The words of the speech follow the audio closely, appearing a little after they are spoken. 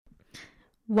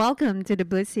Welcome to the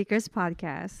Bliss Seekers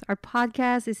podcast. Our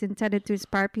podcast is intended to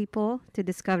inspire people to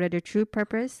discover their true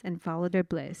purpose and follow their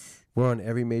bliss. We're on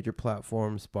every major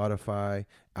platform: Spotify,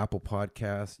 Apple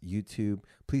Podcasts, YouTube.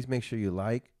 Please make sure you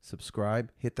like, subscribe,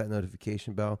 hit that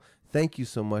notification bell. Thank you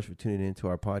so much for tuning into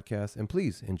our podcast, and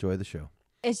please enjoy the show.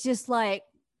 It's just like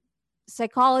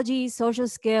psychology, social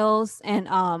skills, and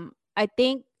I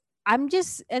think I'm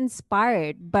just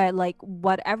inspired by like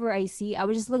whatever I see. I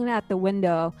was just looking at the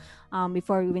window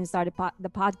before we even started the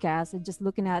podcast, and just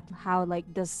looking at how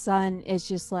like the sun is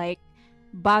just like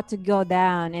about to go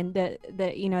down, and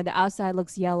the outside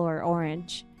looks yellow or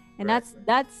orange, and Right.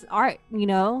 that's art.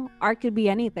 Art could be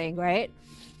anything, right?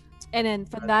 And then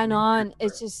from then on,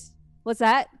 it's just what's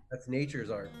that? That's nature's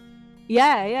art.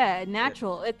 Yeah,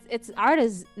 natural. It's art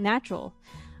is natural.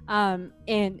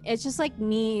 And it's just like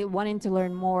me wanting to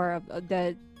learn more of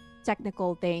the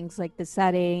technical things, like the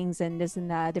settings and this and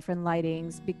that, different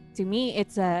lightings. To me,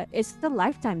 it's the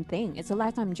lifetime thing. It's a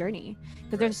lifetime journey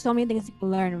because there's so many things you can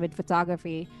learn with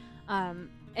photography. And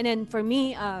then for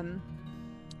me,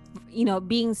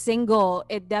 being single,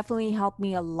 it definitely helped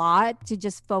me a lot to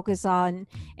just focus on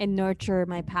and nurture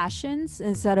my passions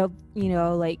instead of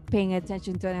like paying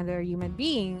attention to another human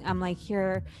being. I'm like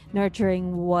here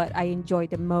nurturing what I enjoy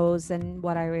the most and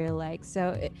what I really like.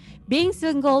 So being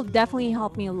single definitely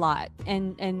helped me a lot,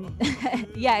 and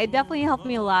yeah, it definitely helped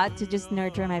me a lot to just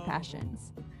nurture my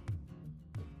passions.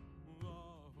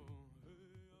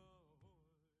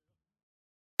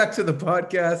 Back to the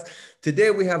podcast. Today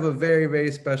we have a very,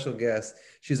 very special guest.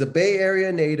 She's a Bay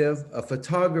Area native, a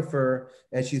photographer,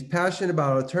 and she's passionate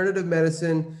about alternative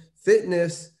medicine,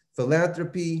 fitness,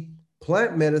 philanthropy,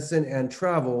 plant medicine, and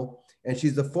travel. And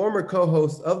she's the former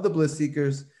co-host of the Bliss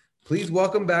Seekers. Please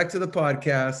welcome back to the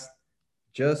podcast,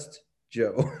 Just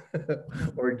Joe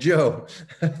or Joe.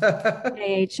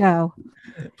 AHO.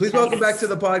 Please welcome back to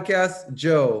the podcast,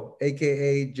 Joe,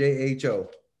 aka JHO.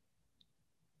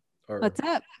 What's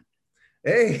up?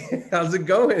 Hey, how's it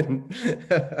going?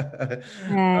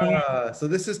 Hey. So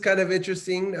this is kind of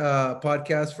interesting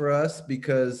podcast for us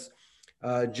because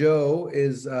Joe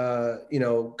is,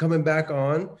 coming back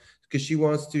on because she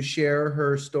wants to share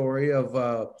her story of,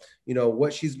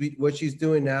 what she's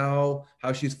doing now,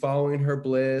 how she's following her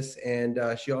bliss, and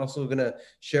she also gonna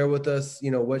share with us,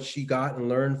 what she got and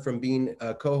learned from being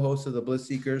a co-host of the Bliss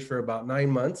Seekers for about 9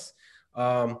 months.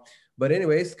 But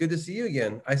anyways, good to see you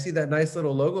again. I see that nice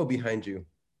little logo behind you.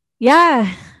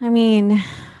 Yeah, I mean,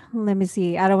 let me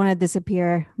see. I don't want to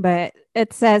disappear, but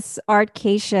it says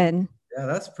Artcation. Yeah,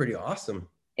 that's pretty awesome.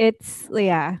 It's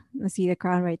yeah. I see the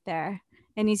crown right there,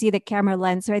 and you see the camera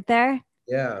lens right there.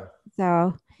 Yeah,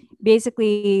 So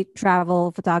basically,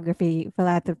 travel, photography,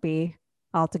 philanthropy,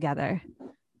 all together.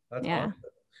 that's Yeah. awesome.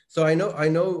 So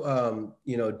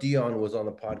Dion was on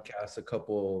the podcast a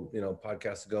couple,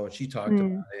 podcasts ago, and she talked about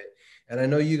Mm. it. And I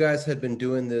know you guys had been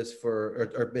doing this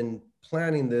or been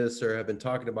planning this or have been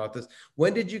talking about this.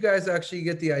 When did you guys actually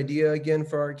get the idea again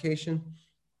for Arcation?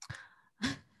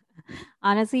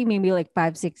 Honestly, maybe like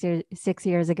 6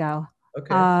 years ago.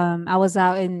 Okay. I was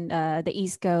out in the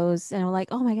East Coast, and I'm like,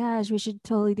 oh my gosh, we should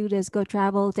totally do this. Go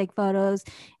travel, take photos,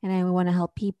 and then we want to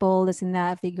help people, this and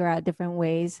that, figure out different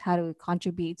ways how to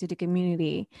contribute to the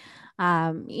community.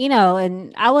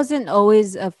 And I wasn't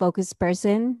always a focused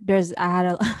person.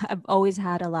 I've always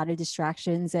had a lot of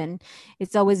distractions, and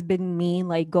it's always been me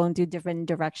like going to different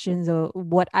directions of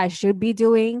what I should be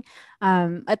doing.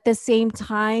 At the same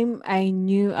time, I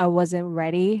knew I wasn't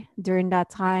ready during that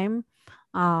time.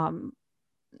 Um,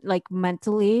 like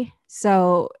mentally.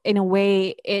 So in a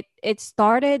way, it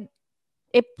planted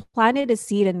a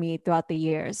seed in me throughout the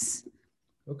years.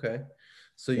 Okay.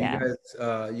 So Yeah.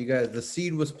 the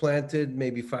seed was planted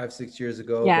maybe 5, 6 years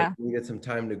ago, but Yeah. you needed some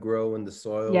time to grow in the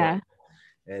soil. Yeah.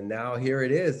 And now here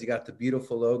it is. You got the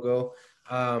beautiful logo.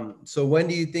 So when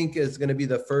do you think is going to be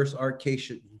the first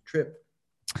Arcation trip?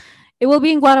 It will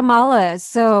be in Guatemala.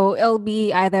 So it'll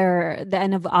be either the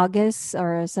end of August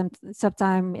or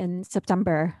sometime in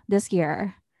September this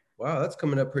year. Wow, that's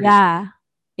coming up pretty soon. Yeah.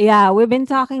 Yeah, we've been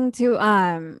talking to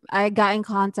I got in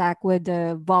contact with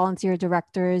the volunteer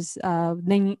directors of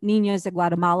Niños de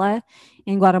Guatemala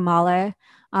in Guatemala.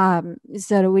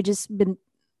 So we just been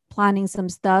planning some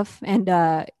stuff, and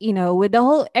with the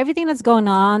whole everything that's going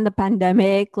on, the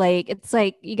pandemic, like it's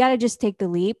like you got to just take the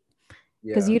leap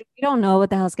because Yeah. you don't know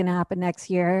what the hell's going to happen next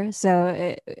year.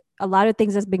 So a lot of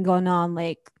things that's been going on,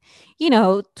 like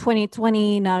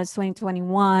 2020, now it's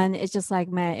 2021. It's just like,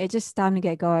 man, it's just time to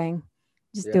get going.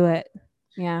 Just Yeah. do it.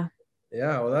 Yeah.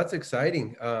 Yeah. Well, that's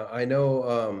exciting. I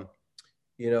know,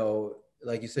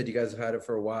 like you said, you guys have had it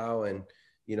for a while, and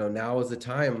now is the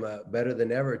time, better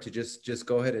than ever, to just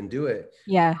go ahead and do it.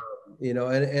 Yeah.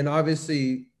 And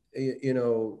obviously,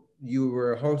 you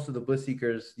were a host of the Bliss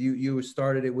Seekers. You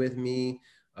started it with me.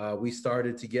 We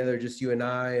started together, just you and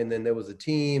I, and then there was a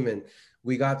team, and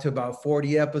we got to about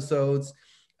 40 episodes.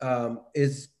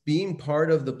 Is being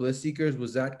part of the Bliss Seekers,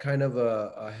 was that kind of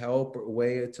a help or a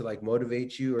way to like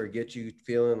motivate you or get you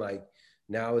feeling like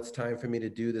now it's time for me to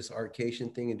do this Arcation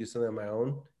thing and do something on my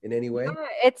own in any way? Yeah,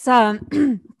 it's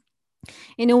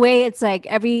in a way, it's like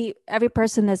every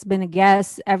person that's been a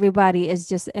guest, everybody is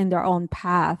just in their own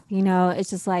path. It's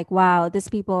just like, wow, these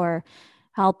people are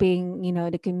helping,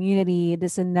 the community,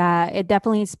 this and that. It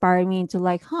definitely inspired me to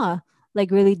like, like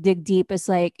really dig deep. It's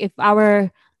like, if I were,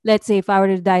 let's say, if I were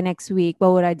to die next week,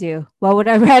 what would I do? What would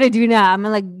I rather do now? I'm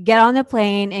gonna like get on the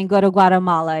plane and go to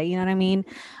Guatemala. You know what I mean?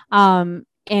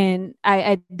 And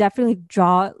I definitely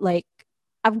draw like,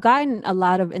 I've gotten a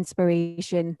lot of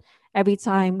inspiration every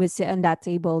time we sit on that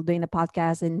table doing the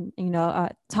podcast, and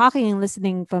talking and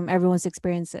listening from everyone's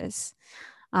experiences.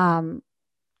 um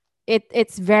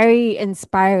it's very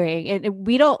inspiring, and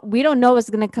we don't know what's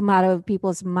going to come out of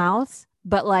people's mouths,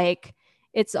 but like,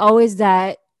 it's always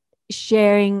that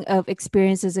sharing of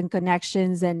experiences and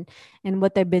connections, and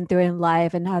what they've been through in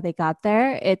life and how they got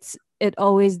there. It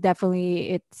always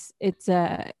definitely, it's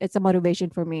a motivation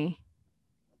for me.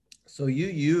 So you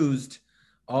used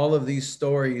all of these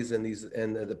stories and these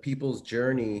and the people's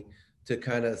journey to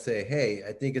kind of say, hey,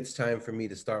 I think it's time for me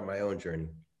to start my own journey.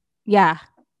 Yeah.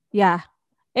 Yeah.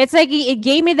 It's like it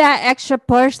gave me that extra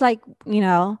push, like,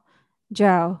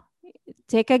 Joe,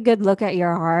 take a good look at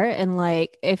your heart. And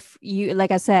like, if you,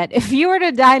 like I said, if you were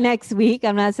to die next week,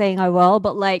 I'm not saying I will,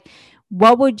 but like,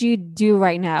 what would you do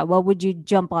right now? What would you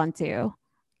jump onto?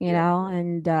 Yeah.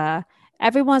 And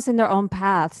everyone's in their own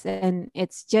paths. And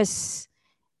it's just,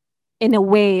 in a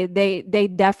way, they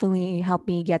definitely help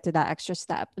me get to that extra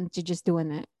step and to just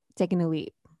doing it, taking a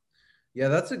leap. Yeah,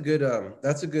 that's a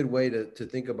good way to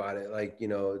think about it. Like,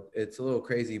 it's a little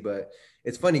crazy, but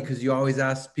it's funny because you always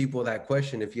ask people that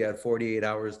question: if you had 48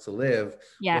 hours to live, what's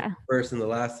Yeah. the first and the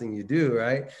last thing you do,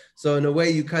 right? So in a way,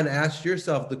 you kind of asked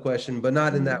yourself the question, but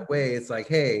not in Mhm. that way. It's like,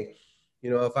 hey,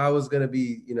 if I was gonna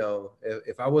be,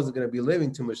 if I wasn't gonna be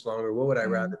living too much longer, what would I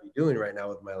Mhm. rather be doing right now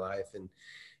with my life?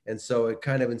 And so it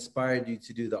kind of inspired you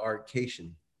to do the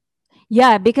artcation.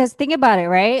 Yeah, because think about it,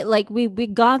 right? Like we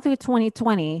gone through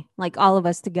 2020, like all of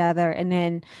us together, and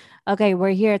then okay,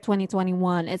 we're here at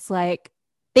 2021. It's like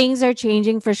things are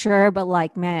changing for sure, but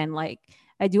like, man, like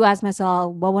I do ask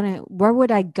myself, where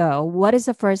would I go? What is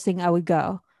the first thing I would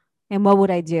go? And what would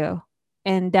I do?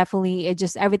 And definitely it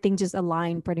just everything just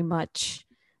aligned pretty much,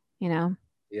 you know?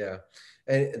 Yeah.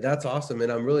 And that's awesome.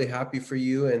 And I'm really happy for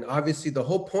you. And obviously, the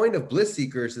whole point of Bliss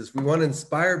Seekers is we want to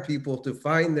inspire people to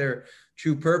find their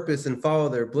true purpose and follow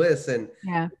their bliss. And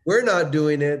Yeah. if we're not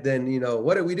doing it, then,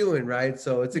 what are we doing? Right.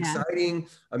 So it's Yeah. exciting.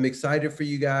 I'm excited for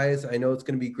you guys. I know it's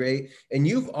going to be great. And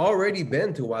you've already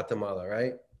been to Guatemala,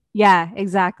 right? Yeah,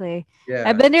 exactly. I've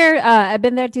Yeah. been there. I've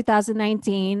been there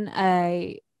 2019.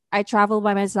 I traveled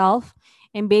by myself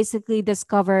and basically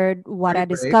discovered what Pretty I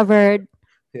brave. discovered.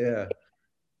 Yeah.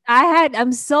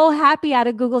 I'm so happy I had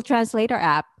a Google Translator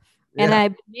app,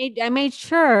 and Yeah. I made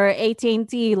sure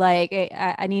AT&T, like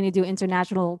I need to do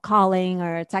international calling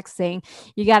or texting.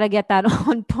 You got to get that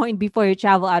on point before you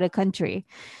travel out of country.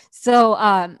 So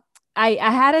I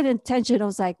had an intention. I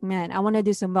was like, man, I want to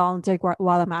do some volunteer work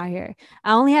while I'm out here.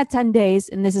 I only had 10 days,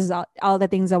 and this is all the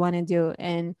things I want to do.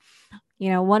 And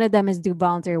one of them is do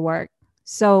volunteer work.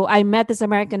 So I met this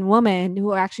American woman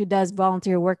who actually does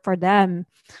volunteer work for them.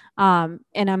 And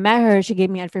I met her. She gave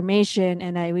me information,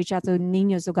 and I reached out to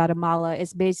Niños de Guatemala.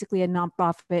 It's basically a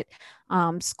nonprofit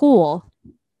school.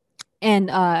 And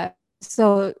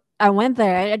so I went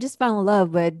there. I just fell in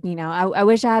love, but I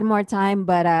wish I had more time,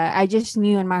 but I just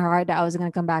knew in my heart that I was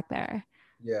going to come back there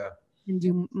Yeah. and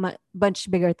do much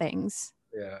bigger things.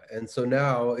 Yeah. And so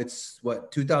now it's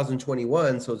what,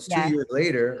 2021. So it's 2 Yeah. years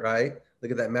later, right? Look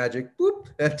at that magic. Boop.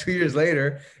 2 years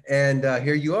later. And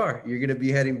here you are. You're going to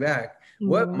be heading back.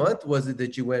 What Mhm. month was it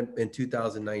that you went in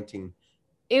 2019?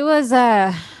 It was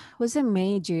it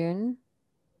May, June?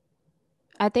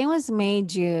 I think it was May,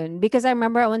 June, because I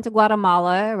remember I went to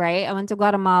Guatemala, right? I went to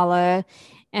Guatemala,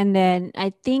 and then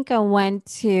I think I went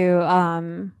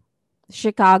to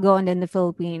Chicago and then the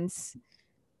Philippines.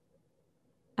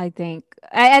 I think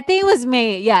it was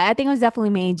May. Yeah, I think it was definitely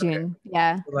May, Okay. June.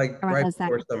 Yeah, Like around right those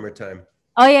before time. summertime.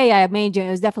 Oh yeah, May, June.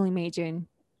 It was definitely May, June.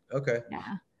 Okay.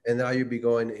 Yeah, And now you'll be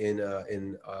going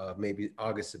in maybe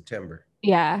August, September.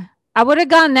 yeah. I would have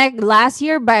gone next last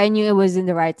year, but I knew it was in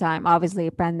the right time. Obviously,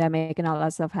 a pandemic and all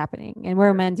that stuff happening, and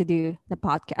we're meant to do the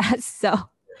podcast. So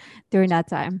during that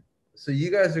time. So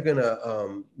you guys are gonna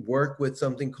work with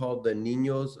something called the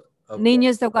Niños of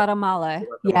Niños de Guatemala.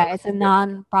 Guatemala. Yeah, it's a Okay.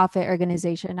 non-profit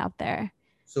organization out there.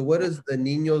 So what does the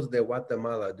Niños de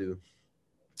Guatemala do?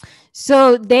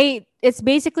 So it's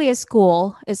basically a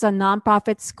school. It's a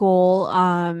non-profit school.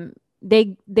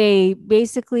 They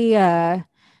basically how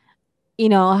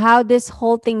this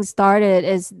whole thing started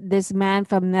is this man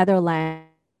from Netherlands.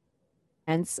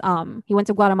 He went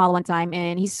to Guatemala one time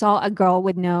and he saw a girl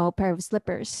with no pair of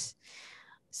slippers.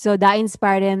 So that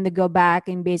inspired him to go back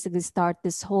and basically start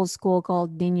this whole school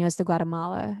called Niños de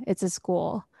Guatemala. It's a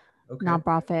school, Okay,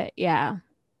 nonprofit. Yeah.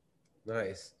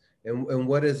 nice. And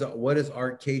what is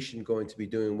Arcation going to be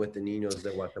doing with the Niños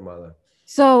de Guatemala?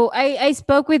 So I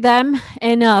spoke with them,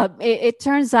 and it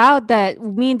turns out that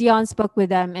me and Dion spoke with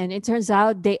them, and it turns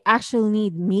out they actually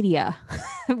need media,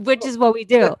 which is what we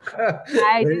do.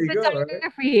 I There do you go, right?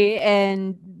 photography,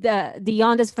 and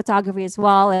Dion does photography as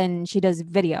well, and she does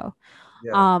video.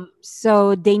 Yeah.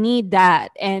 So they need that,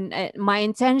 and my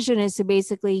intention is to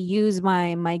basically use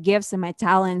my gifts and my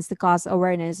talents to cause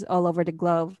awareness all over the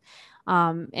globe.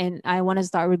 And I want to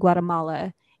start with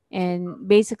Guatemala and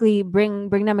basically bring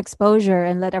them exposure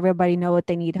and let everybody know what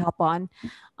they need help on.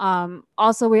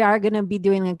 Also, we are gonna be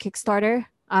doing a Kickstarter.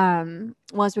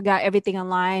 Once we got everything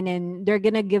online, and they're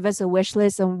gonna give us a wish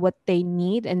list on what they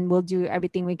need, and we'll do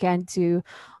everything we can to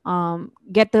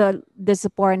get the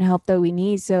support and help that we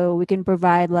need, so we can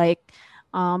provide like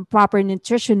proper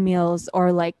nutrition meals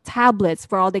or like tablets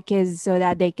for all the kids so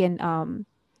that they can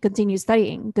continue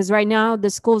studying, because right now the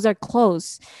schools are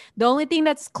closed. The only thing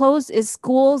that's closed is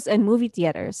schools and movie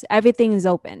theaters. Everything is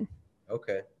open.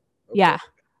 Okay. Okay. Yeah.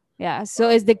 Yeah. So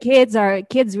as the kids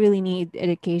really need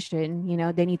education,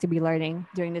 they need to be learning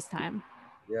during this time.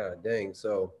 Yeah, dang.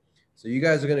 So you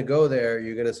guys are going to go there,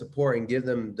 you're going to support and give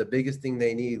them the biggest thing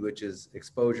they need, which is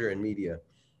exposure and media.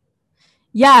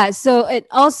 Yeah. So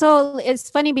it's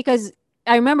funny because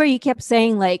I remember you kept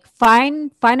saying like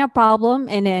find a problem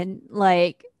and then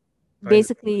like Find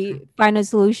basically find a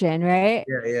solution, right?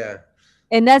 Yeah, yeah.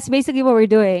 And that's basically what we're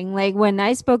doing. Like when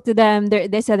I spoke to them,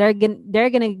 they said they're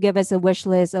gonna give us a wish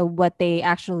list of what they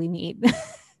actually need.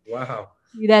 Wow.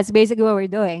 That's basically what we're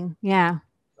doing. Yeah.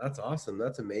 That's awesome.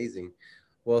 That's amazing.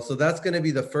 Well, so that's going to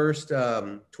be the first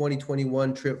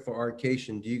 2021 trip for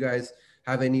Arcation. Do you guys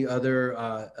have any other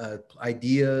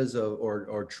ideas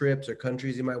or trips or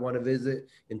countries you might want to visit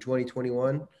in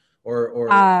 2021 Um,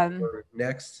 or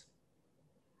next?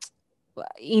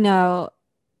 you know,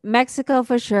 Mexico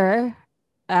for sure.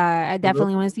 I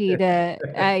definitely Tulum? want to see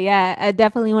yeah, I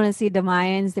definitely want to see the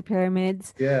Mayans, the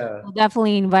pyramids. Yeah, I'll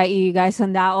definitely invite you guys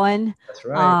on that one. that's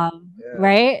right. Yeah.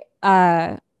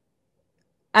 Right?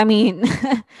 I mean,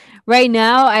 right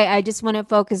now, I just want to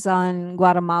focus on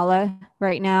Guatemala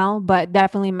right now, but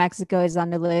definitely Mexico is on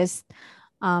the list.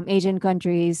 Asian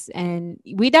countries, and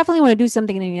we definitely want to do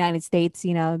something in the United States,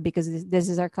 because this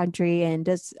is our country, and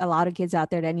there's a lot of kids out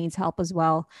there that needs help as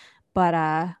well. But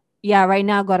yeah, right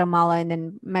now Guatemala and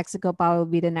then Mexico probably will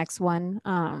be the next one.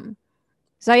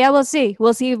 So yeah, we'll see.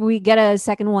 We'll see if we get a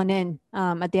second one in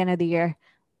at the end of the year.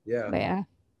 Yeah. But yeah.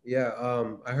 Yeah,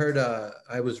 I heard.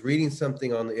 I was reading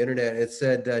something on the internet. It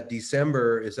said that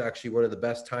December is actually one of the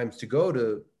best times to go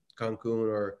to Cancun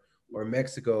or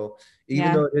Mexico, even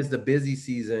Yeah. though it is the busy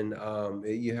season.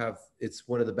 It's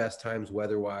one of the best times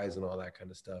weather-wise and all that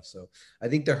kind of stuff. So I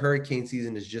think the hurricane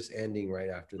season is just ending right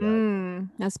after that.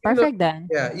 That's Even though, perfect then.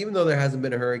 yeah, even though there hasn't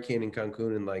been a hurricane in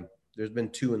Cancun in like there's been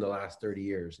two in the last 30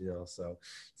 years, so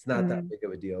it's not that Mm. big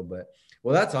of a deal. But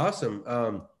well, that's awesome.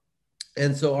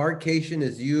 And so Arcation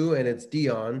is you and it's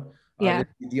Dion, Yeah.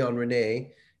 Dion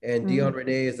Renee. And Dion Mhm.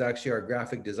 Renee is actually our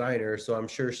graphic designer. So I'm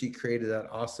sure she created that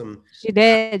awesome She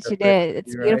did. She graphic for did.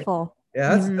 It's you, right? beautiful.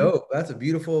 Yeah, that's Hmm. dope. That's a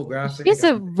beautiful graphic. She's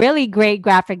a really great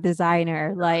graphic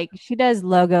designer. Like she does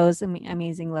logos,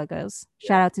 amazing logos. Yeah,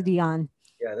 Shout out to Dion.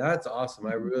 yeah, that's awesome.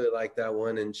 I Mhm. really like that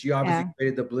one. And she obviously Yeah.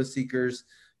 created the Bliss Seekers,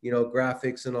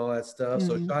 graphics and all that stuff.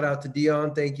 So Mhm. shout out to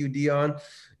Dion. Thank you, Dion,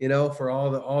 for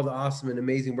all the awesome and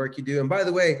amazing work you do. And by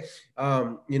the way,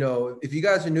 if you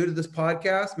guys are new to this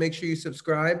podcast, make sure you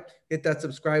subscribe, hit that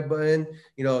subscribe button,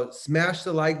 smash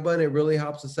the like button. It really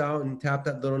helps us out, and tap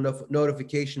that little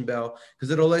notification bell because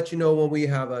it'll let you know when we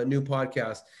have a new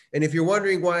podcast. And if you're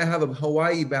wondering why I have a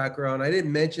Hawaii background, I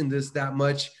didn't mention this that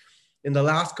much in the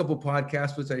last couple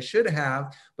podcasts, which I should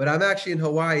have, but I'm actually in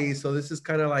Hawaii. So this is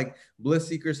kind of like Bliss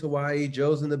Seekers Hawaii.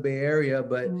 Joe's in the Bay Area,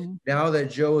 but Mhm. now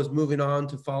that Joe is moving on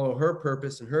to follow her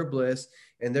purpose and her bliss,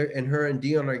 and her and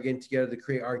Dion are getting together to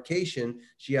create Arcation,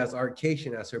 she has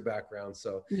Arcation as her background.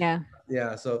 So Yeah.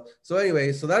 yeah, so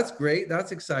anyway, so that's great.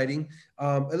 That's exciting.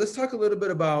 And let's talk a little bit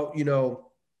about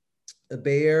the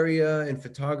Bay Area and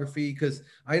photography? Because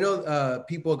I know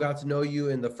people got to know you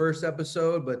in the first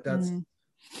episode, but that's Mm,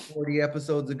 40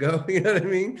 episodes ago. You know what I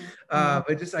mean? mm.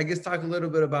 But just I guess talk a little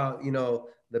bit about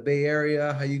the Bay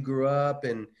Area, how you grew up,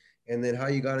 and then how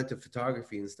you got into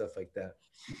photography and stuff like that.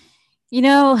 You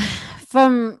know,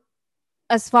 from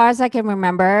as far as I can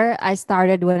remember, I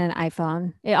started with an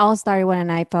iPhone. It all started with an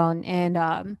iPhone. And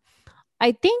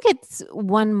I think it's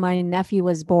when my nephew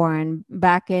was born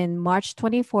back in March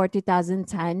 24,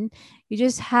 2010. You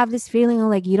just have this feeling of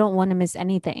like you don't want to miss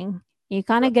anything. You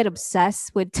kind Right. of get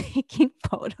obsessed with taking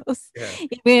photos, Yeah.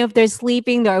 even if they're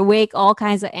sleeping, they're awake, all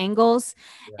kinds of angles.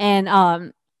 Yeah.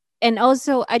 And and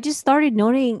also I just started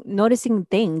noticing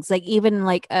things like even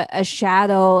like a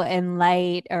shadow and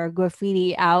light or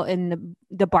graffiti out in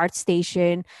the BART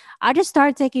station. I just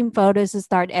started taking photos and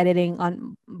start editing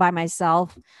on by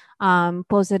myself,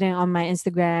 posted it on my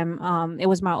Instagram. It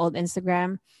was my old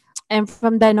Instagram. And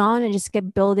from then on, it just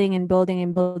kept building and building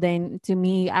and building to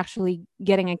me actually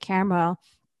getting a camera.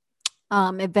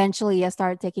 Eventually I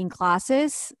started taking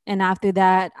classes, and after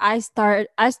that I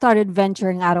started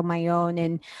venturing out on my own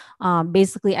and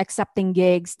basically accepting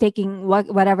gigs, taking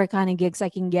whatever kind of gigs I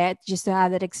can get just to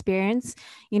have that experience.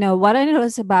 You know what I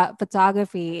noticed about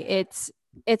photography, it's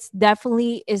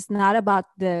definitely is not about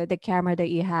the camera that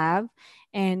you have,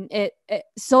 and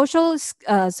social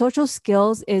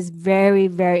skills is very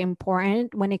very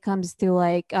important when it comes to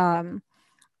like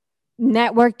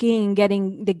networking and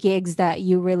getting the gigs that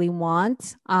you really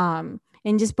want, and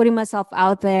just putting myself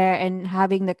out there and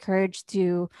having the courage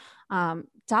to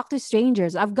talk to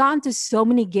strangers. I've gone to so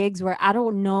many gigs where I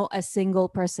don't know a single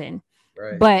person,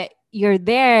 Right. but you're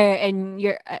there and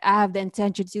I have the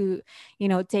intention to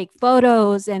take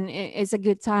photos, and it's a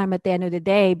good time at the end of the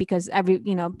day because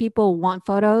people want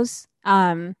photos.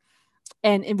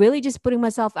 And really just putting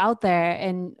myself out there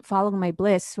and following my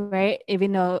bliss, right?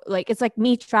 Even though like it's like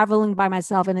me traveling by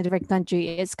myself in a different country,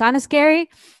 it's kind of scary.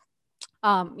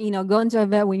 Going to an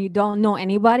event when you don't know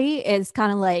anybody is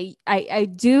kind of like I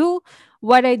do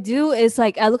what I do is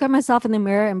like I look at myself in the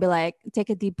mirror and be like,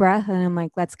 take a deep breath, and I'm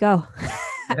like, let's go.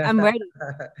 I'm ready.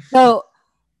 So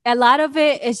a lot of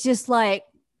it is just like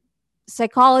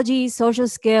psychology, social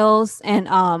skills, and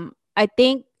I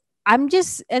think I'm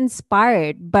just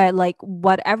inspired by like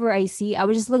whatever I see. I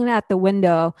was just looking at the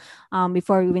window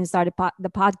before we even started the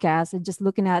podcast, and just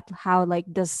looking at how like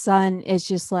the sun is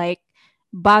just like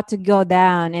about to go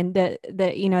down, and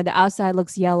the outside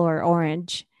looks yellow or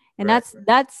orange, and Right.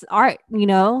 that's art.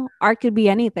 Art could be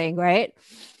anything, right?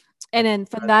 And That's then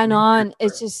from that's then nature's on,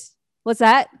 it's art. just what's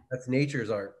that? That's nature's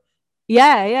art.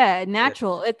 Yeah, yeah, Yeah.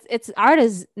 natural. It's art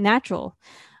is natural.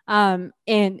 And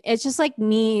it's just like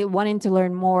me wanting to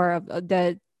learn more of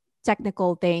the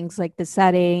technical things like the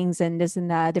settings and this and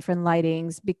that, different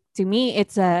lightings. To me,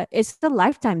 it's a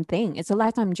lifetime thing. It's a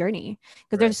lifetime journey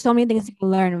because Right. there's so many things you can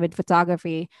learn with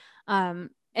photography. And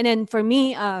then for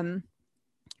me,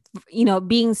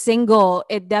 being single,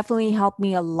 it definitely helped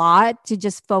me a lot to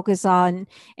just focus on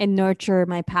and nurture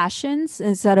my passions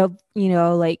instead of,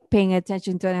 like paying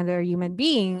attention to another human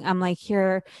being. I'm like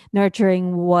here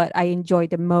nurturing what I enjoy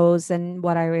the most and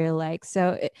what I really like.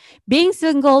 So being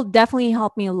single definitely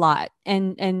helped me a lot.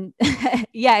 And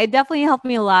yeah, it definitely helped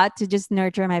me a lot to just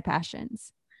nurture my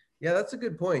passions. Yeah, that's a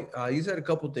good point. You said a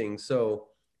couple things. So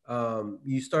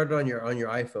you started on your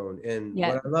iPhone, and Yeah.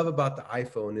 what I love about the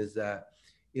iPhone is that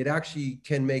it actually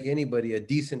can make anybody a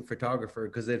decent photographer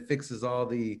because it fixes all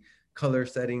the color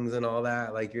settings and all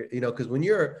that. Like because when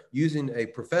you're using a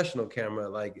professional camera,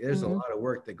 like there's a Mhm. lot of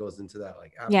work that goes into that,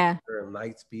 like Yeah. aperture and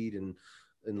light speed and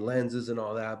lenses and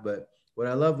all that. But what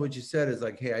I love what you said is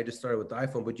like, hey, I just started with the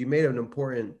iPhone, but you made an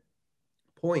important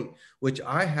point, which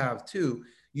I have too.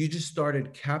 You just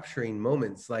started capturing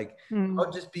moments. Like Mm.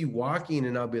 I'll just be walking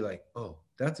and I'll be like, oh,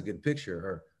 that's a good picture,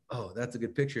 or oh, that's a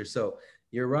good picture. So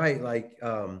you're right. Like,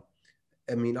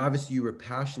 I mean, obviously you were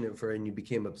passionate for it and you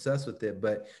became obsessed with it,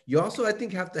 but you also, I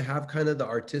think, have to have kind of the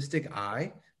artistic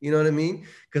eye. You know what I mean?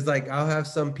 Because like I'll have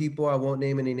some people, I won't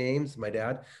name any names. My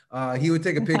dad, he would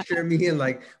take a picture of me and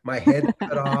like my head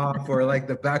cut off or like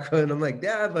the background. I'm like,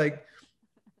 Dad, like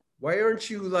why aren't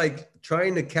you like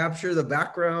trying to capture the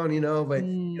background, but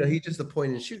Mm. he's just a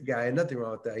point and shoot guy, and nothing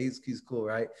wrong with that. He's cool,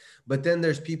 right? But then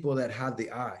there's people that have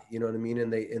the eye, you know what I mean,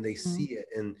 and they see Mm. it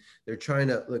and they're trying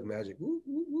to look magic. Woo,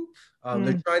 woo, woo.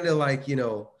 They're Mm. trying to like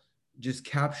just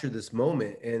capture this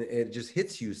moment, and it just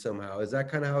hits you somehow. Is that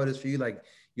kind of how it is for you? Like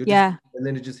you'll just Yeah. and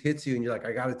then it just hits you, and you're like,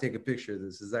 I got to take a picture of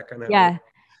this. Is that kind of how it is?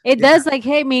 Yeah. It Yeah, does like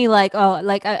hit me like, oh,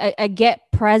 like I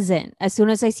get present as soon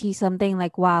as I see something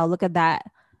like, wow, look at that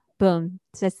boom,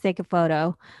 let's take a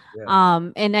photo. Yeah.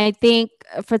 And I think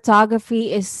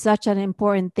photography is such an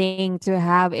important thing to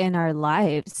have in our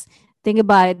lives. Think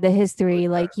about it, the history.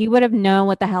 Like you would have known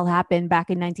what the hell happened back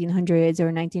in 1900s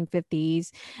or 1950s.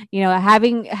 You know,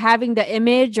 having the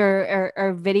image or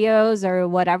videos or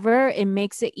whatever, it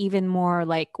makes it even more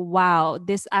like, wow,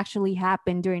 this actually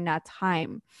happened during that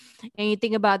time. And you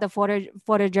think about the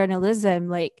photojournalism,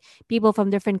 like people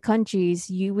from different countries,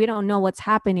 we don't know what's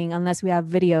happening unless we have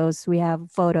videos, we have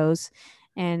photos,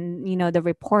 and the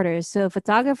reporters. So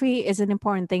photography is an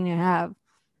important thing to have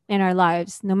in our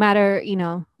lives, no matter,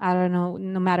 I don't know,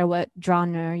 no matter what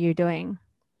genre you're doing.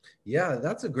 Yeah,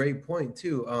 that's a great point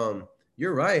too.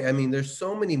 You're right. I mean, there's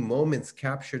so many moments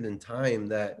captured in time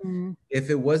that Mm, if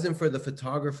it wasn't for the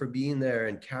photographer being there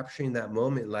and capturing that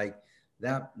moment, like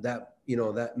that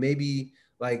maybe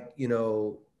like,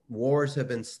 wars have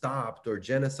been stopped or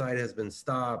genocide has been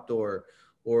stopped or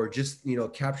just,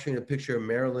 capturing a picture of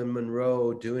Marilyn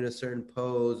Monroe doing a certain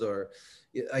pose or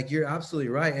like you're absolutely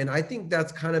right. And I think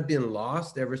that's kind of been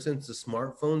lost ever since the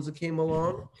smartphones came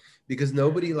along because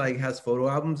nobody like has photo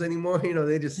albums anymore.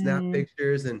 They just snap mm.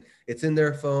 pictures and it's in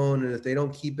their phone. And if they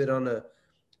don't keep it on a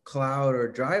cloud or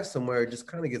drive somewhere, it just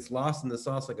kind of gets lost in the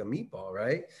sauce like a meatball,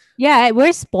 right? Yeah,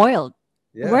 we're spoiled.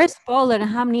 Yeah, We're spoiled on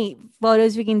how many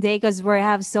photos we can take because we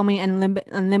have so many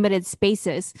unlimited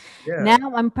spaces. Now yeah,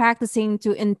 I'm practicing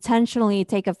to intentionally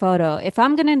take a photo. If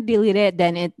I'm gonna delete it,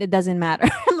 then it doesn't matter.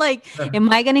 Like,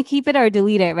 am I gonna keep it or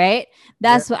delete it? Right? yeah,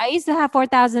 That's what I used to have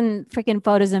 4,000 freaking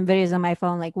photos and videos on my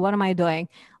phone. Like, what am I doing?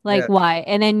 Like, yeah, why?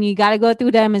 And then you got to go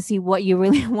through them and see what you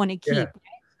really want to yeah, keep.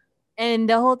 And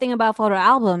the whole thing about photo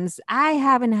albums, I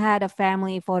haven't had a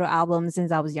family photo album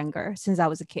since I was younger, since I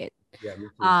was a kid. yeah, me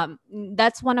too.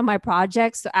 That's one of my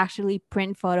projects, to actually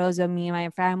print photos of me and my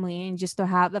family and just to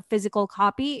have a physical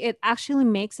copy. It actually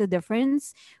makes a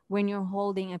difference when you're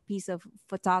holding a piece of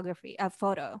photography, a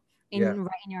photo Yeah, in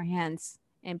right in your hands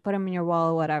and put them in your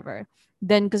wall or whatever.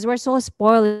 Then because we're so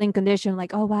spoiled in condition,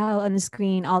 like, oh wow, on the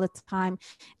screen all the time,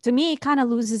 to me it kind of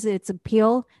loses its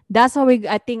appeal. That's why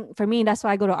I think for me, that's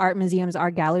why I go to art museums,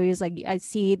 art galleries. Like I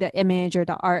see the image or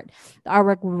the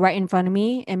artwork right in front of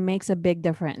me. It makes a big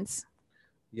difference.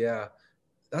 yeah.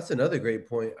 That's another great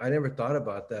point. I never thought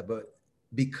about that, but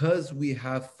because we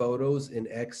have photos in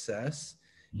excess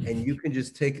and you can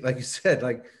just take, like you said,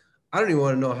 like, I don't even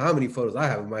want to know how many photos I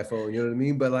have on my phone, you know what I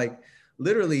mean? But like,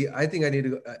 literally, I think I need to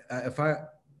go,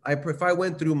 if I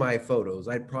went through my photos,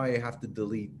 I'd probably have to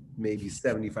delete maybe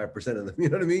 75% of them, you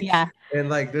know what I mean? Yeah. And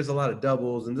like, there's a lot of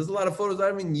doubles and there's a lot of photos I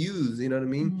don't even use, you know what I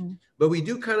mean? Mhm. But we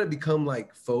do kind of become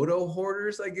like photo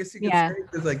hoarders, I guess you could say, Yeah.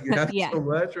 because like you have Yeah. so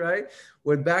much, right?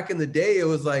 When back in the day it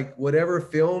was like whatever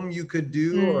film you could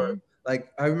do or Mm.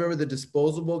 like I remember the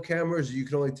disposable cameras, you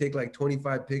could only take like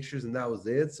 25 pictures and that was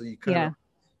it. So you kind of, Yeah.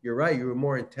 you're right, you were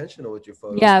more intentional with your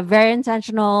photos. Yeah, very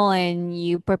intentional, and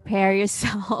you prepare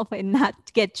yourself and not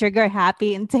get trigger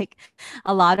happy and take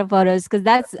a lot of photos, because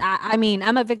I mean,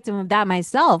 I'm a victim of that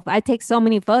myself. I take so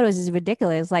many photos, it's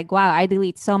ridiculous. Like, wow, I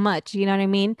delete so much, you know what I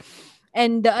mean?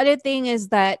 And the other thing is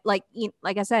that, like,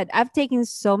 like I said, I've taken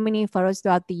so many photos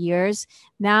throughout the years.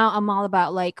 Now I'm all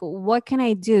about, like, what can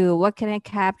I do? What can I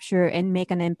capture and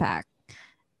make an impact?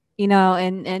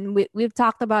 And we've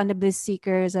talked about in the Bliss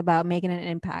Seekers about making an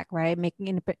impact, right? Making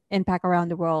an impact around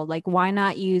the world. Like, why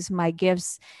not use my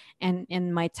gifts and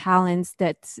my talents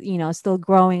that's, still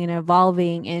growing and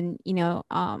evolving and,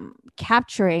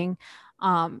 capturing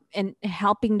and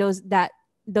helping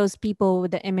those people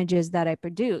with the images that I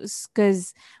produce.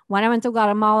 Because when I went to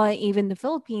Guatemala, even the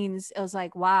Philippines, it was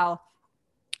like, wow,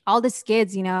 all these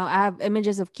kids, I have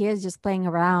images of kids just playing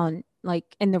around, like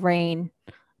in the rain,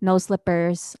 no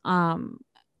slippers,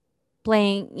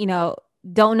 playing,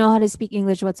 don't know how to speak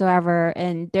English whatsoever.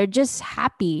 And they're just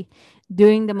happy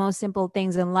doing the most simple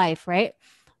things in life, right?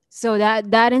 So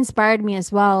that inspired me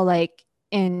as well. Like,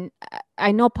 in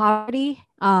I know poverty.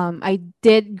 I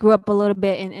did grew up a little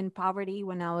bit in poverty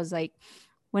when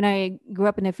I grew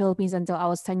up in the Philippines until I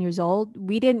was 10 years old.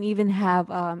 We didn't even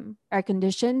have air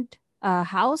conditioned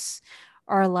house,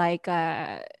 or like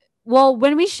well,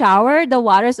 when we shower, the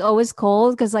water's always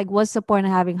cold because, like, what's the point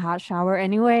of having hot shower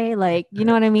anyway? Like, you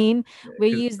know what I mean? We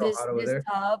Because it's use so this hot over this there.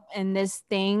 tub and this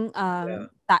thing. Yeah,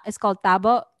 It's called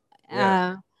tabo.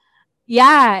 yeah, Uh,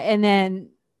 yeah, and then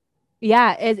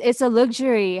yeah, it's a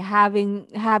luxury having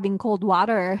cold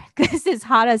water because it's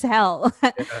hot as hell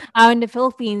yeah, out in the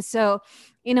Philippines. So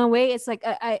in a way, it's like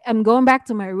I'm going back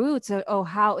to my roots of,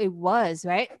 how it was,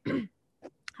 right?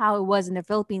 How it was in the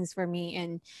Philippines for me,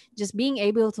 and just being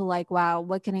able to, like, wow,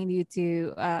 what can I do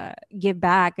to give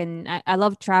back? And I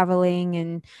love traveling,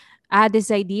 and I had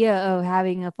this idea of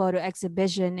having a photo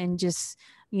exhibition, and just,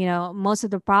 most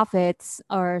of the profits,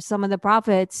 or some of the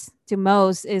profits to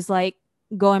most, is like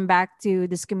going back to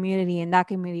this community, and that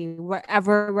community,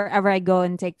 wherever I go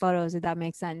and take photos, if that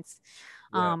makes sense.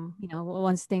 Yeah.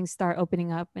 Once things start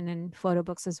opening up, and then photo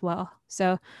books as well.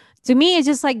 So to me, it's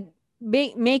just like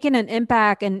making an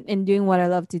impact, and doing what I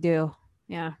love to do.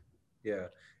 Yeah. Yeah.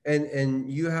 And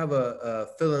you have a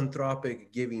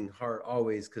philanthropic giving heart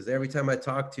always, because every time I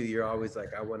talk to you, you're always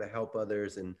like, I want to help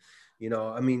others. And,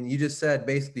 I mean, you just said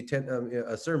basically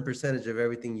a certain percentage of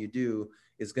everything you do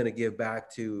is going to give back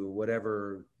to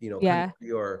whatever, Yeah.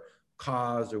 country or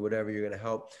cause or whatever you're going to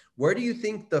help. Where do you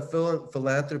think the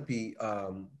philanthropy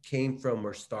came from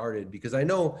or started? Because I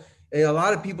know a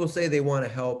lot of people say they want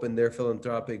to help and they're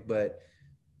philanthropic, but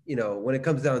when it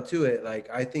comes down to it, like,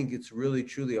 I think it's really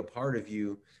truly a part of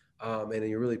you, and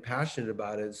you're really passionate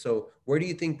about it. So where do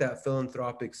you think that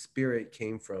philanthropic spirit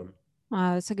came from?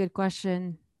 Wow, that's a good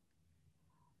question,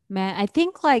 man. I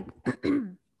think, like,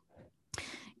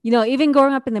 even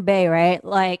growing up in the Bay, right?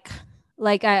 Like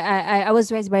I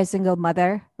was raised by a single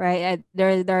mother, right?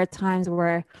 There are times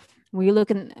where we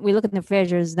look in the fridge,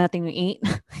 there's nothing to eat.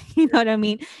 You know what I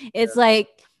mean? It's like,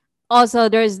 also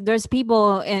there's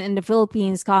people in the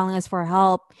Philippines calling us for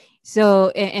help.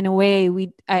 So in a way,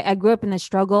 I grew up in a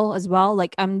struggle as well.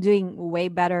 Like, I'm doing way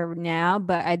better now,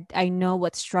 but I know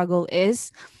what struggle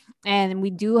is. And we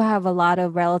do have a lot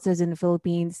of relatives in the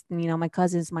Philippines, my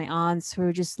cousins, my aunts, who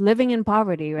are just living in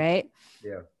poverty, right?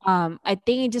 Yeah. I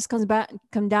think it just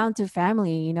come down to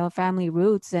family, family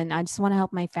roots, and I just want to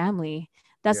help my family.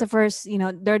 That's Yeah. the first,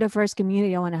 they're the first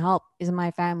community I want to help, is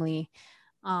my family.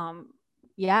 um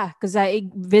yeah, because I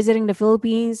visiting the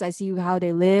Philippines, I see how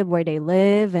they live, where they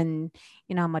live, and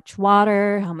how much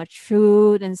water, how much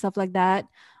food, and stuff like that.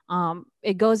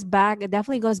 It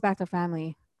definitely goes back to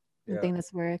family. I Yeah. think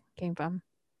that's where it came from.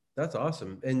 That's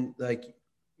awesome. And like,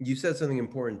 you said something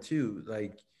important too.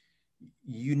 Like,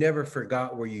 you never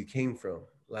forgot where you came from.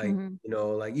 Like, Hmm.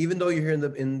 like, even though you're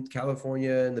here in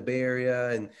California, in the Bay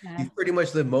Area, and Yeah. you've pretty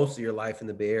much lived most of your life in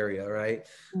the Bay Area, right?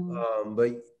 Mhm.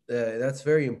 But that's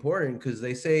very important, because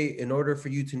they say in order for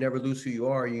you to never lose who you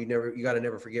are, you got to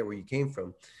never forget where you came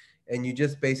from. And you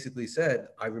just basically said,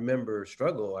 I remember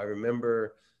struggle. I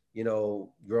remember,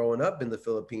 growing up in the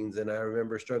Philippines, and I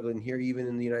remember struggling here, even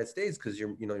in the United States, because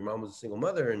your mom was a single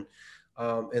mother,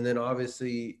 and then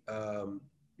obviously,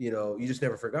 you just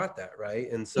never forgot that, right?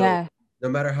 And so, Yeah. no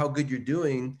matter how good you're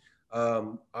doing,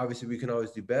 obviously we can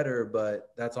always do better. But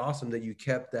that's awesome that you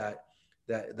kept that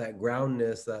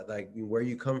groundness, that, like, where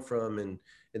you come from, and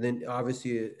then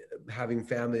obviously, having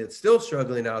family that's still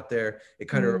struggling out there, it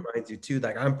kind of Mhm. reminds you too,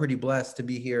 like, I'm pretty blessed to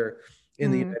be here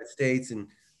in the Mhm. United States, and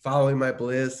following my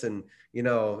bliss, and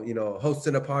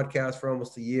hosting a podcast for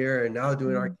almost a year, and now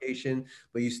doing Mhm. Arcation.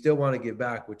 But you still want to give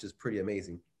back, which is pretty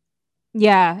amazing.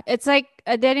 Yeah, it's like,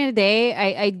 at the end of the day,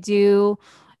 I do.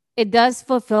 It does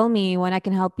fulfill me when I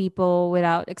can help people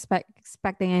without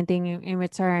expecting anything in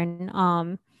return.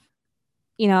 I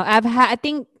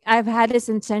think I've had this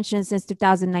intention since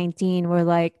 2019, where,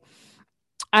 like,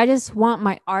 I just want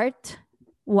my art.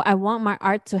 I want my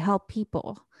art to help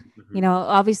people. Hmm.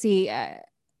 Obviously,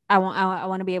 I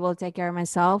want to be able to take care of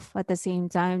myself at the same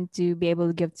time, to be able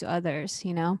to give to others.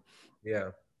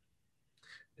 Yeah.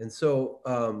 And so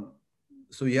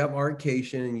you have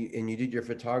Artcation, and you did your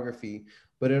photography,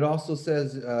 but it also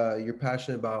says you're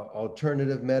passionate about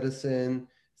alternative medicine,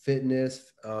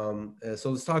 fitness.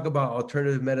 So let's talk about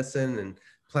alternative medicine and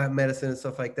plant medicine and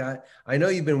stuff like that. I know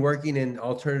you've been working in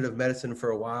alternative medicine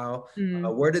for a while.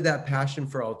 Where did that passion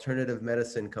for alternative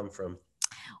medicine come from?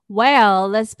 Well,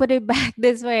 let's put it back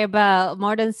this way. About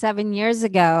more than 7 years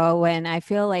ago, when I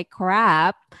feel like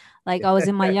crap, like I was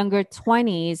in my younger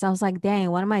 20s, I was like,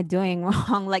 dang, what am I doing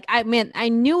wrong? Like, I mean, I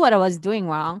knew what I was doing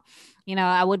wrong.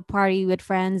 I would party with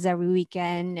friends every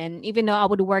weekend. And even though I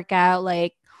would work out,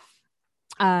 like,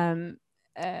 um,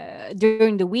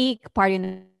 during the week, party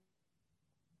on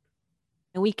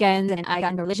the weekends, and then I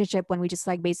got into a relationship when we just,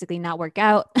 like, basically not work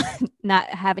out, not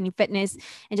have any fitness,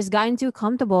 and just gotten too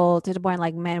comfortable, to the point,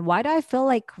 like, man, why do I feel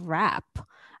like crap?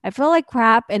 I feel like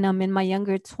crap, and I'm in my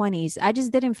younger 20s. I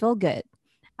just didn't feel good.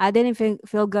 I didn't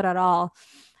feel good at all.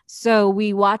 So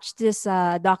we watched this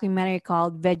documentary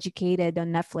called Vegucated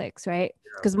on Netflix, right?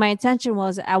 Because my intention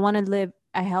was, I want to live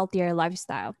a healthier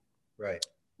lifestyle. Right.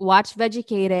 Watch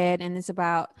Vegucated, and it's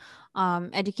about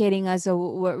educating us of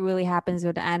what really happens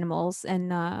with the animals, and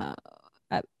to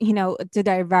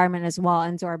the environment as well,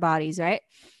 and to our bodies, right?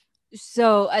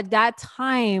 So at that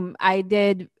time, I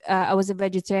was a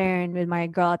vegetarian with my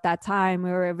girl at that time.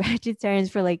 We were vegetarians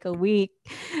for like a week.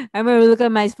 I remember looking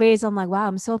at my face. I'm like, wow,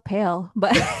 I'm so pale.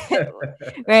 But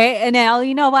right. And then,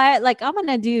 you know what? Like, I'm going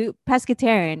to do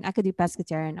pescatarian. I could do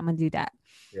pescatarian. I'm going to do that.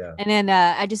 Yeah. And then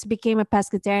I just became a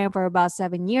pescatarian for about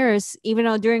 7 years, even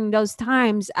though during those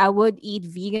times I would eat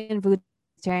vegan food,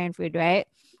 vegetarian food, right?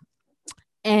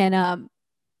 And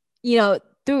you know,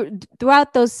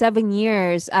 throughout those 7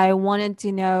 years, I wanted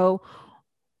to know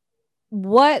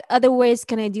what other ways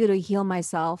can I do to heal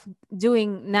myself,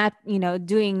 doing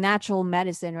natural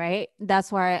medicine, right?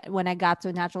 That's why when I got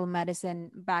to natural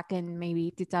medicine back in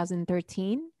maybe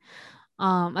 2013,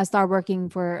 I started working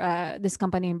for this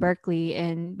company in Berkeley,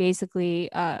 and basically,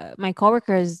 my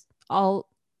coworkers all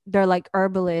they're like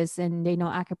herbalists and they know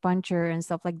acupuncture and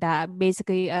stuff like that.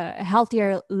 Basically,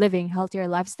 healthier living, healthier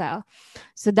lifestyle.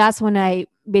 So that's when I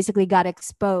basically got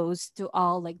exposed to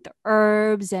all like the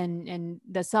herbs and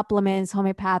the supplements,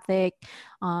 homeopathic,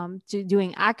 to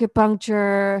doing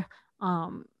acupuncture,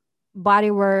 um, body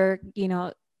work,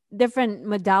 different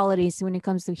modalities when it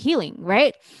comes to healing,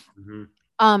 right? Hmm.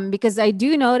 Because I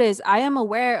do notice I am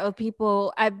aware of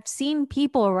people. I've seen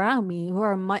people around me who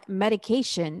are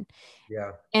medication,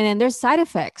 Yeah. and then there's side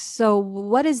effects. So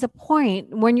what is the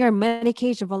point when you're on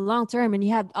medication for long term and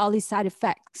you have all these side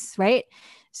effects, right?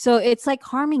 So it's like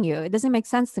harming you. It doesn't make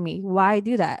sense to me. Why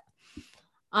do that?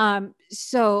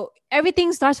 So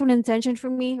everything starts with intention for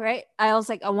me, right? I was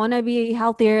like, I want to be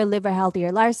healthier, live a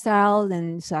healthier lifestyle,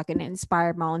 and so I can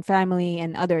inspire my own family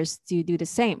and others to do the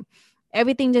same.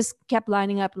 Everything just kept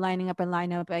lining up, and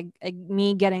lining up.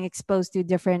 Me getting exposed to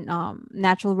different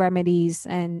natural remedies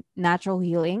and natural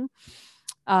healing.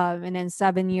 And then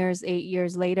 7 years, 8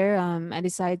 years later, I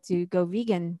decided to go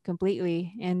vegan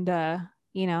completely. And,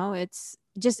 it's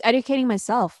just educating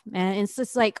myself. And it's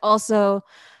just like also,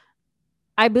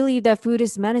 I believe that food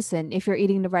is medicine if you're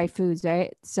eating the right foods,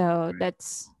 right? So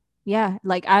that's, yeah,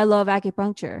 like I love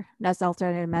acupuncture. That's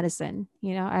alternative medicine.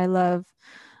 I love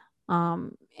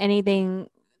anything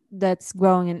that's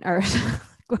growing in earth,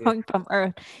 Yeah. growing from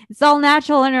earth. It's all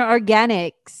natural and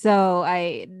organic. So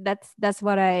that's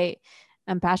what I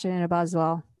am passionate about as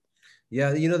well.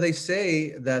 Yeah, they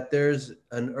say that there's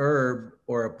an herb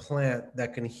or a plant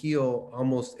that can heal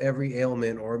almost every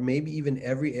ailment or maybe even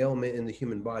every ailment in the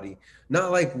human body.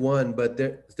 Not like one, but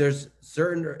there's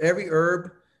certain every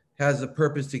herb has a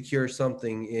purpose to cure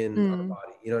something in our Mm,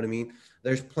 body. You know what I mean?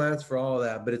 There's plants for all of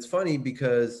that, but it's funny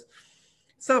because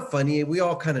it's not funny. We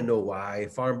all kind of know why.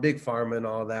 Big pharma and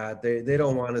all that. They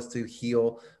don't want us to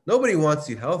heal. Nobody wants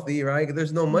you healthy, right?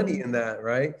 There's no money mm, in that,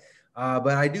 right?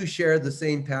 But I do share the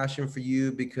same passion for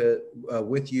you because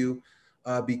with you,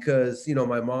 because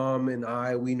my mom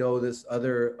and we know this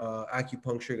other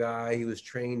acupuncture guy. He was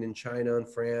trained in China and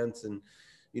France, and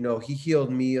he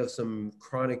healed me of some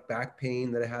chronic back pain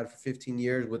that I had for 15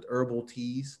 years with herbal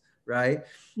teas, right?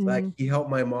 Like mm, he helped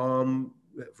my mom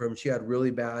from she had really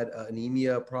bad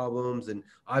anemia problems, and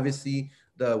obviously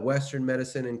the Western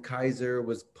medicine and Kaiser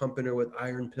was pumping her with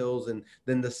iron pills, and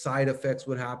then the side effects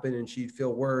would happen and she'd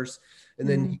feel worse. And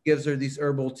then mm. he gives her these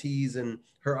herbal teas and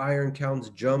her iron counts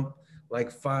jump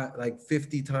like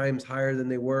 50 times higher than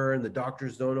they were, and the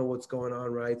doctors don't know what's going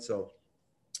on, right? So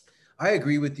I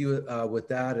agree with you with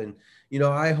that. And,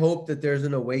 I hope that there's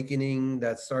an awakening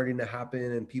that's starting to happen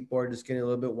and people are just getting a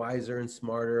little bit wiser and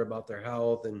smarter about their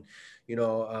health and,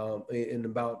 and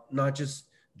about not just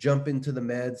jump into the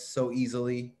meds so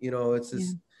easily. It's Yeah.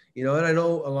 just, and I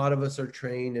know a lot of us are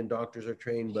trained and doctors are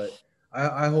trained, but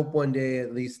I hope one day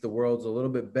at least the world's a little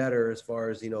bit better as far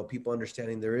as, people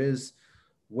understanding there is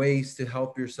ways to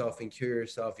help yourself and cure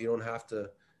yourself. You don't have to,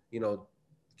 you know,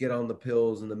 get on the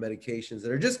pills and the medications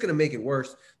that are just going to make it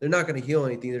worse. They're not going to heal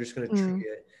anything. They're just going to treat Mm.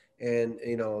 it and,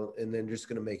 and then just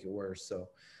going to make it worse. So,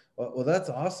 well, that's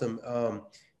awesome.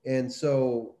 And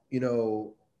so,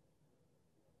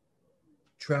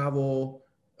 travel,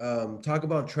 talk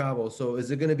about travel. So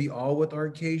is it going to be all with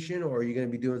Arcation or are you going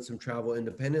to be doing some travel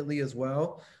independently as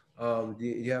well? Do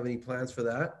you have any plans for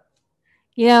that?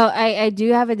 I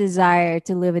do have a desire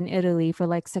to live in Italy for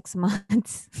like 6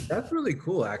 months. That's really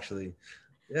cool, actually.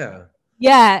 Yeah.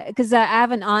 Yeah, because I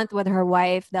have an aunt with her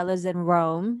wife that lives in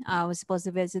Rome. I was supposed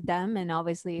to visit them, and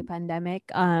obviously a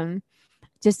pandemic.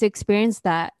 Just to experience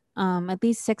that, at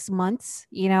least 6 months.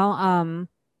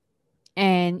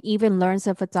 And even learn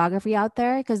some photography out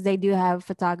there because they do have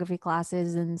photography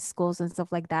classes and schools and stuff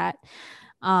like that.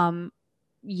 Um,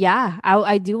 yeah,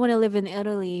 I do want to live in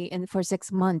Italy and for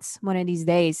 6 months one of these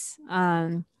days.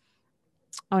 I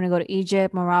want to go to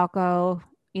Egypt, Morocco,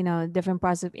 different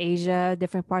parts of Asia,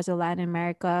 different parts of Latin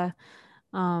America.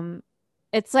 Um,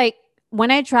 it's like when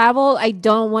I travel, I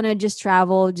don't want to just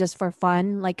travel just for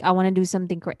fun. Like I want to do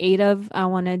something creative. I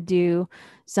want to do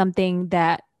something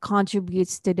that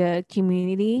contributes to the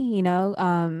community,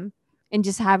 and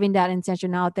just having that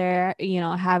intention out there,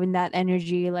 having that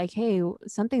energy like, hey,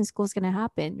 something cool's going to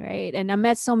happen. Right. And I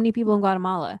met so many people in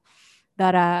Guatemala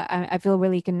that I feel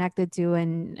really connected to.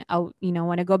 And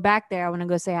when I go back there, I want to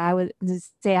go say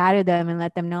hi to them and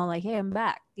let them know like, hey, I'm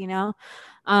back,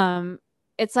 um,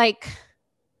 it's like,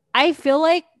 I feel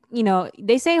like,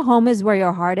 they say home is where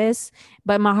your heart is,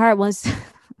 but my heart wants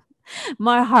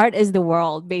my heart is the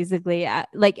world, basically.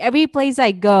 Like every place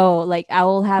I go, like I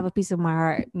will have a piece of my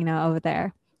heart, over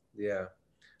there. Yeah,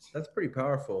 that's pretty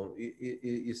powerful.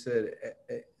 You said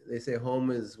they say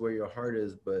home is where your heart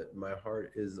is, but my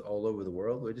heart is all over the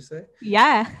world. What'd you say?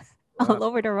 Yeah. Wow, All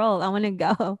over the world. I want to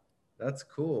go. that's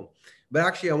cool. But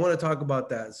actually, I want to talk about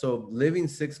that. So, living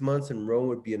 6 months in Rome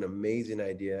would be an amazing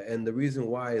idea. And the reason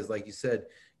why is, like you said,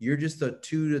 you're just a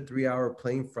 2 to 3 hour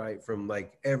plane flight from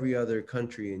like every other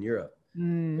country in Europe. You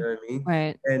Mm, know what I mean?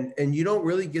 right. And you don't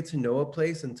really get to know a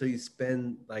place until you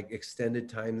spend like extended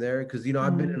time there. Cause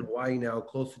I've been in Mm, Hawaii now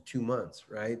close to 2 months,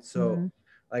 right? So mm,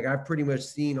 like I've pretty much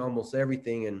seen almost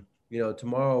everything. And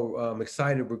tomorrow I'm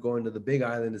excited. We're going to the Big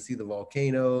Island to see the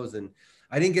volcanoes. And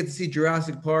I didn't get to see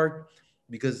Jurassic Park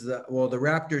because the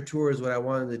Raptor tour is what I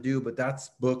wanted to do, but that's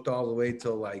booked all the way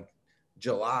till like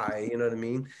July. You know what I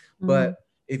mean? mm, But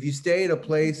if you stay in a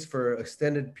place for an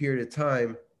extended period of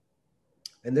time,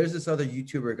 and there's this other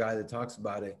YouTuber guy that talks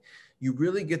about it, you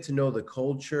really get to know the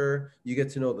culture, you get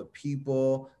to know the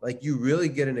people, like you really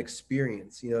get an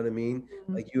experience, you know what I mean?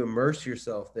 mm. Like you immerse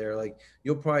yourself there. Like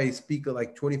you'll probably speak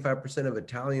like 25% of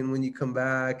Italian when you come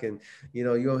back, and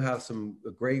you'll have some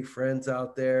great friends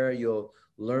out there. You'll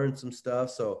learn some stuff.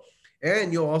 So,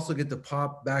 and you'll also get to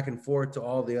pop back and forth to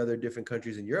all the other different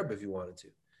countries in Europe if you wanted to.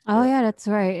 Oh, You know? yeah, that's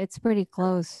right. It's pretty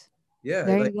close. Yeah,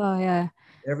 There like you go. Yeah.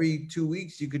 every 2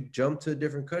 weeks you could jump to a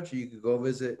different country. You could go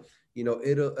visit,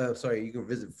 Italy. Sorry, you can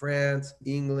visit France,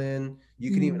 England.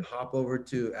 You can even Mm. hop over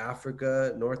to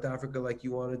Africa, North Africa, like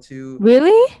you wanted to.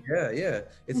 Really? Yeah, yeah.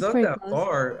 It's That's not pretty that close.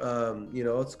 far.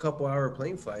 It's a couple hour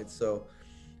plane flights. So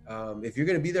if you're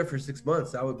going to be there for 6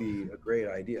 months, that would be a great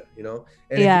idea. And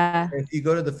Yeah. if you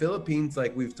go to the Philippines,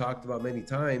 like we've talked about many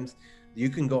times, you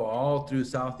can go all through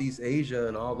Southeast Asia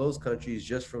and all those countries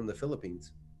just from the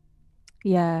Philippines.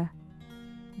 Yeah.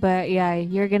 But yeah,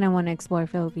 you're gonna want to explore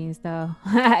Philippines though.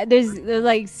 there's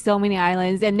like so many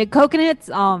islands and the coconuts.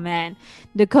 Oh man,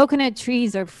 the coconut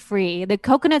trees are free. The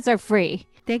coconuts are free.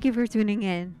 Thank you for tuning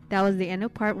in. That was the end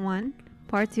of part 1.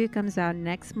 Part 2 comes out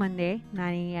next Monday,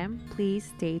 9 a.m. Please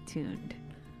stay tuned.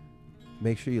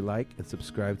 Make sure you like and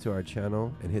subscribe to our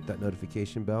channel and hit that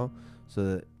notification bell so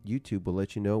that YouTube will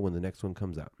let you know when the next one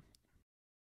comes out.